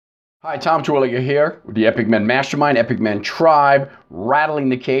Hi, Tom Twilliger here with the Epic Men Mastermind, Epic Men Tribe, rattling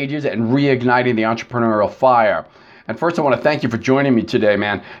the cages and reigniting the entrepreneurial fire. And first, I want to thank you for joining me today,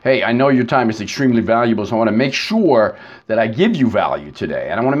 man. Hey, I know your time is extremely valuable, so I want to make sure that I give you value today.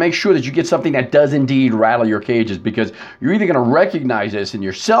 And I want to make sure that you get something that does indeed rattle your cages, because you're either going to recognize this in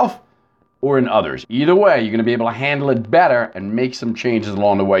yourself or in others. Either way, you're going to be able to handle it better and make some changes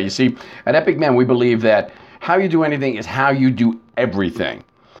along the way. You see, at Epic Men, we believe that how you do anything is how you do everything.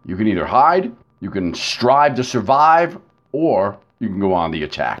 You can either hide, you can strive to survive, or you can go on the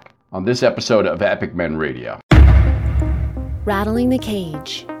attack. On this episode of Epic Men Radio. Rattling the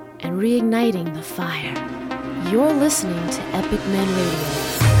cage and reigniting the fire. You're listening to Epic Men Radio.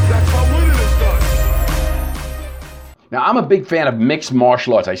 That's how winning is done. Now, I'm a big fan of mixed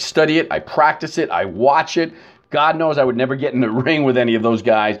martial arts. I study it, I practice it, I watch it. God knows I would never get in the ring with any of those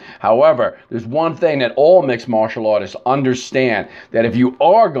guys. However, there's one thing that all mixed martial artists understand, that if you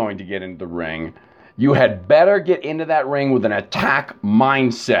are going to get into the ring, you had better get into that ring with an attack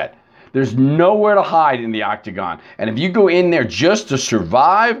mindset. There's nowhere to hide in the octagon. And if you go in there just to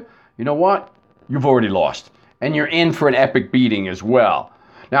survive, you know what? You've already lost. And you're in for an epic beating as well.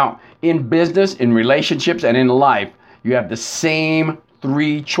 Now, in business, in relationships, and in life, you have the same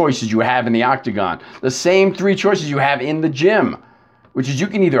three choices you have in the octagon. The same three choices you have in the gym, which is you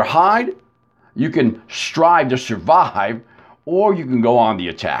can either hide, you can strive to survive, or you can go on the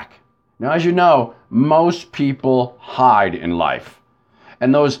attack. Now, as you know, most people hide in life.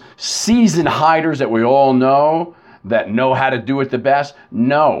 And those seasoned hiders that we all know, that know how to do it the best,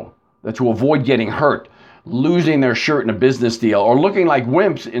 know that to avoid getting hurt, losing their shirt in a business deal, or looking like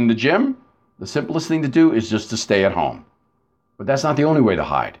wimps in the gym, the simplest thing to do is just to stay at home. But that's not the only way to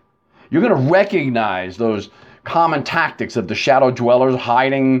hide. You're going to recognize those common tactics of the shadow dwellers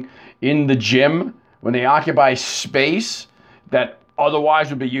hiding in the gym when they occupy space that otherwise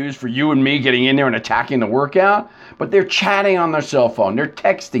would be used for you and me getting in there and attacking the workout. But they're chatting on their cell phone, they're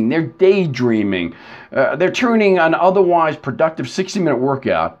texting, they're daydreaming, they're turning an otherwise productive 60-minute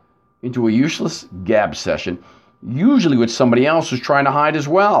workout into a useless gab session, usually with somebody else who's trying to hide as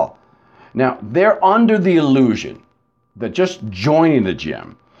well. Now, they're under the illusion that just joining the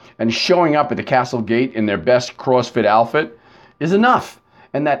gym and showing up at the castle gate in their best CrossFit outfit is enough,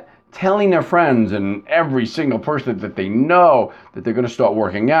 and that telling their friends and every single person that they know that they're going to start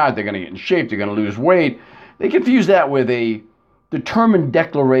working out, they're going to get in shape, they're going to lose weight, they confuse that with a determined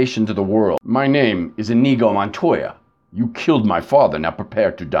declaration to the world. My name is Inigo Montoya. You killed my father, now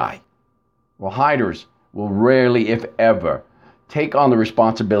prepare to die. Well, hiders will rarely, if ever, take on the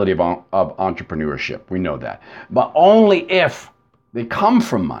responsibility of entrepreneurship. We know that. But only if they come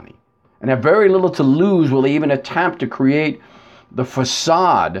from money and have very little to lose will they even attempt to create the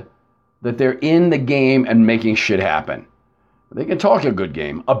facade that they're in the game and making shit happen. They can talk a good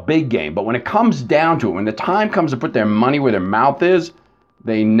game, a big game, but when it comes down to it, when the time comes to put their money where their mouth is,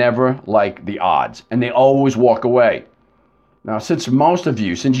 they never like the odds and they always walk away. Now, since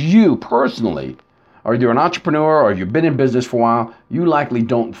you personally are either an entrepreneur or you've been in business for a while, you likely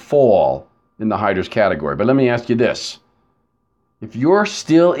don't fall in the hiders category. But let me ask you this. If you're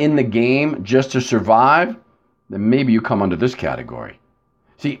still in the game just to survive, then maybe you come under this category.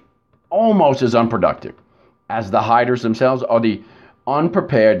 See, almost as unproductive as the hiders themselves are the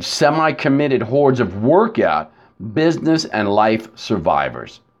unprepared, semi-committed hordes of workout, business, and life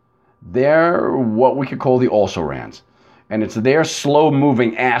survivors. They're what we could call the also-rans. And it's their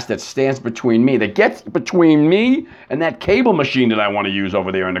slow-moving ass that stands between me, that gets between me and that cable machine that I want to use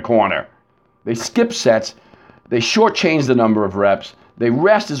over there in the corner. They skip sets, they shortchange the number of reps, they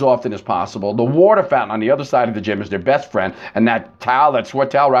rest as often as possible. The water fountain on the other side of the gym is their best friend, and that towel, that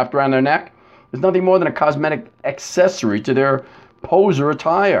sweat towel wrapped around their neck, is nothing more than a cosmetic accessory to their poser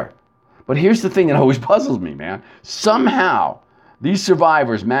attire. But here's the thing that always puzzles me, man. Somehow, these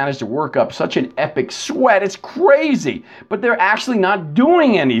survivors manage to work up such an epic sweat, it's crazy, but they're actually not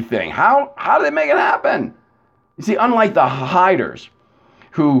doing anything. How do they make it happen? You see, unlike the hiders,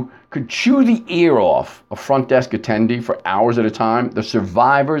 who could chew the ear off a front desk attendee for hours at a time, the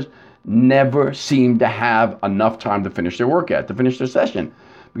survivors never seem to have enough time to finish their workout, to finish their session,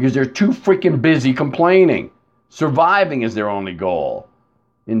 because they're too freaking busy complaining. Surviving is their only goal.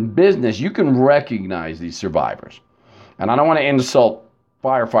 In business, you can recognize these survivors. And I don't want to insult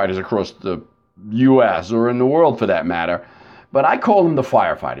firefighters across the U.S. or in the world for that matter, but I call them the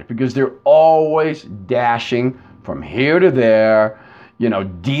firefighters because they're always dashing from here to there,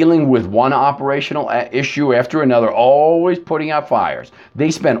 dealing with one operational issue after another, always putting out fires. They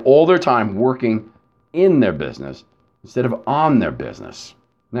spend all their time working in their business instead of on their business.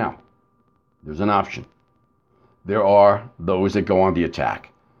 Now, there's an option. There are those that go on the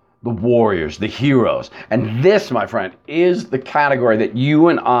attack. the warriors, the heroes. And this, my friend, is the category that you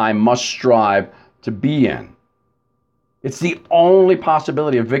and I must strive to be in. It's the only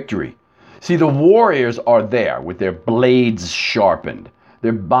possibility of victory. See, the warriors are there with their blades sharpened,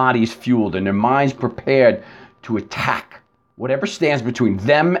 their bodies fueled, and their minds prepared to attack whatever stands between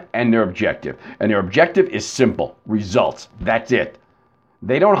them and their objective. And their objective is simple: results. That's it.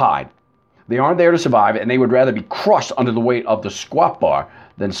 They don't hide. They aren't there to survive, and they would rather be crushed under the weight of the squat bar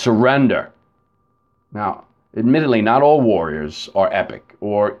than surrender. Now, admittedly, not all warriors are epic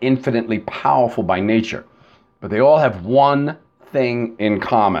or infinitely powerful by nature, but they all have one thing in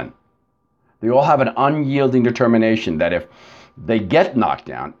common. They all have an unyielding determination that if they get knocked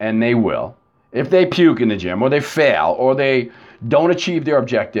down, and they will, if they puke in the gym, or they fail, or they don't achieve their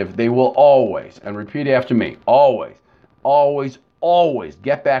objective, they will always, and repeat after me, always, always, always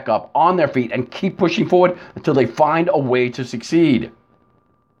get back up on their feet and keep pushing forward until they find a way to succeed.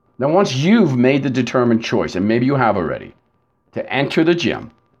 Now, once you've made the determined choice, and maybe you have already, to enter the gym,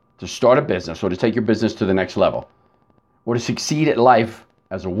 to start a business, or to take your business to the next level, or to succeed at life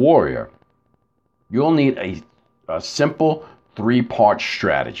as a warrior, you'll need a simple 3-part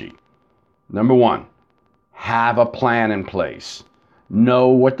strategy. Number 1, have a plan in place. Know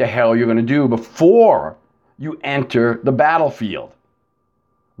what the hell you're going to do before you enter the battlefield.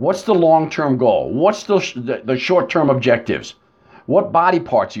 What's the long-term goal? What's the short-term objectives? What body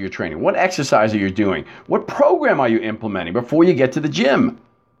parts are you training? What exercise are you doing? What program are you implementing before you get to the gym?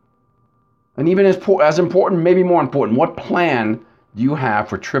 And even as important, maybe more important, what plan do you have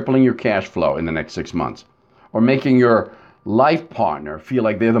for tripling your cash flow in the next 6 months? Or making your life partner feel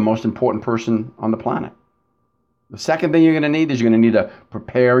like they're the most important person on the planet? The second thing you're going to need is you're going to need to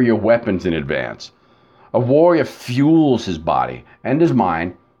prepare your weapons in advance. A warrior fuels his body and his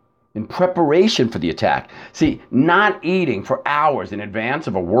mind in preparation for the attack. See, not eating for hours in advance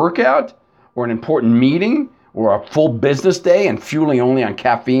of a workout or an important meeting or a full business day and fueling only on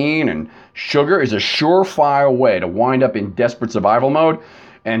caffeine and sugar is a surefire way to wind up in desperate survival mode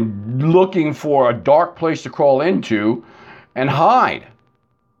and looking for a dark place to crawl into and hide.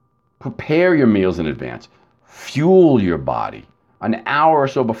 Prepare your meals in advance. Fuel your body an hour or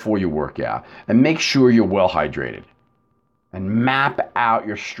so before you work out, and make sure you're well hydrated. And map out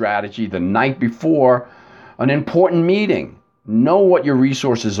your strategy the night before an important meeting. Know what your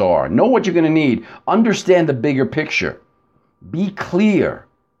resources are. Know what you're going to need. Understand the bigger picture. Be clear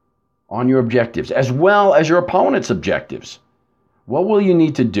on your objectives as well as your opponent's objectives. What will you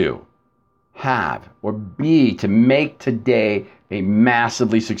need to do, have, or be to make today a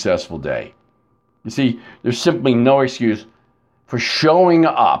massively successful day? You see, there's simply no excuse for showing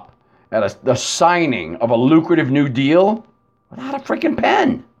up at the signing of a lucrative new deal without a freaking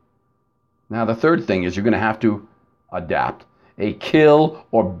pen. Now, the third thing is you're going to have to adapt a kill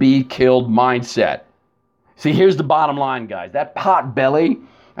or be killed mindset. See, here's the bottom line, guys. That pot belly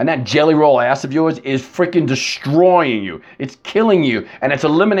and that jelly roll ass of yours is freaking destroying you. It's killing you, and it's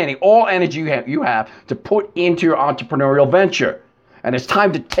eliminating all energy you have to put into your entrepreneurial venture. And it's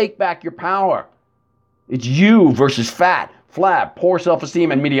time to take back your power. It's you versus fat, flab, poor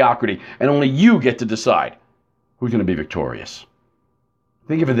self-esteem, and mediocrity. And only you get to decide who's going to be victorious.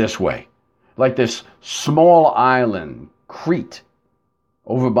 Think of it this way. Like this small island, Crete,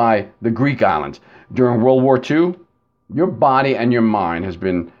 over by the Greek islands. During World War II, your body and your mind has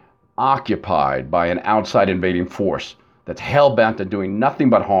been occupied by an outside invading force that's hell-bent on doing nothing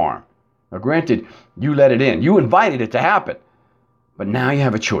but harm. Now, granted, you let it in. You invited it to happen. But now you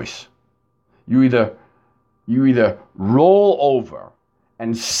have a choice. You either roll over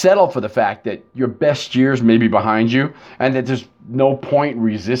and settle for the fact that your best years may be behind you and that there's no point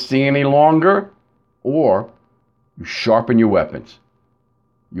resisting any longer, or you sharpen your weapons,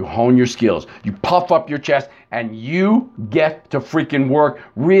 you hone your skills, you puff up your chest, and you get to freaking work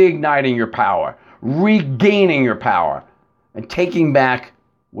reigniting your power, regaining your power, and taking back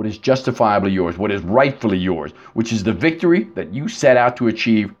what is justifiably yours, what is rightfully yours, which is the victory that you set out to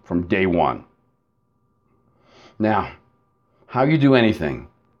achieve from day one. Now, how you do anything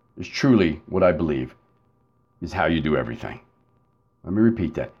is truly what I believe is how you do everything. Let me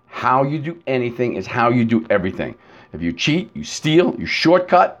repeat that. How you do anything is how you do everything. If you cheat, you steal, you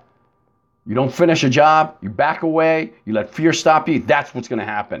shortcut, you don't finish a job, you back away, you let fear stop you, that's what's going to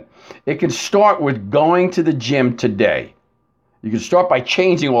happen. It can start with going to the gym today. You can start by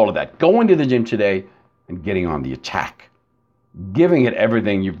changing all of that. Going to the gym today and getting on the attack. Giving it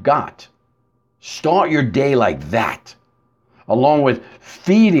everything you've got. Start your day like that, along with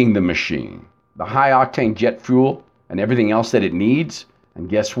feeding the machine the high-octane jet fuel and everything else that it needs. And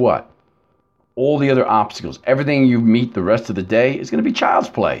guess what? all the other obstacles, everything you meet the rest of the day is going to be child's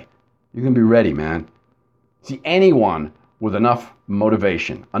play. You're going to be ready, man. See, anyone with enough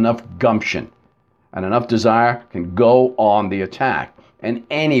motivation, enough gumption, and enough desire can go on the attack. And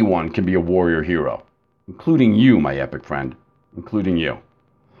anyone can be a warrior hero, including you, my epic friend, including you.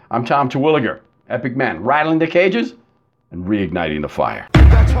 I'm Tom Terwilliger, Epic Men, rattling the cages and reigniting the fire.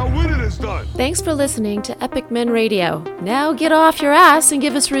 That's how winning is done. Thanks for listening to Epic Men Radio. Now get off your ass and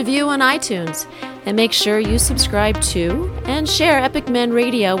give us a review on iTunes. And make sure you subscribe to and share Epic Men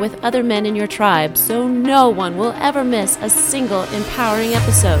Radio with other men in your tribe so no one will ever miss a single empowering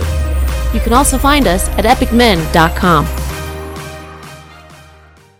episode. You can also find us at epicmen.com.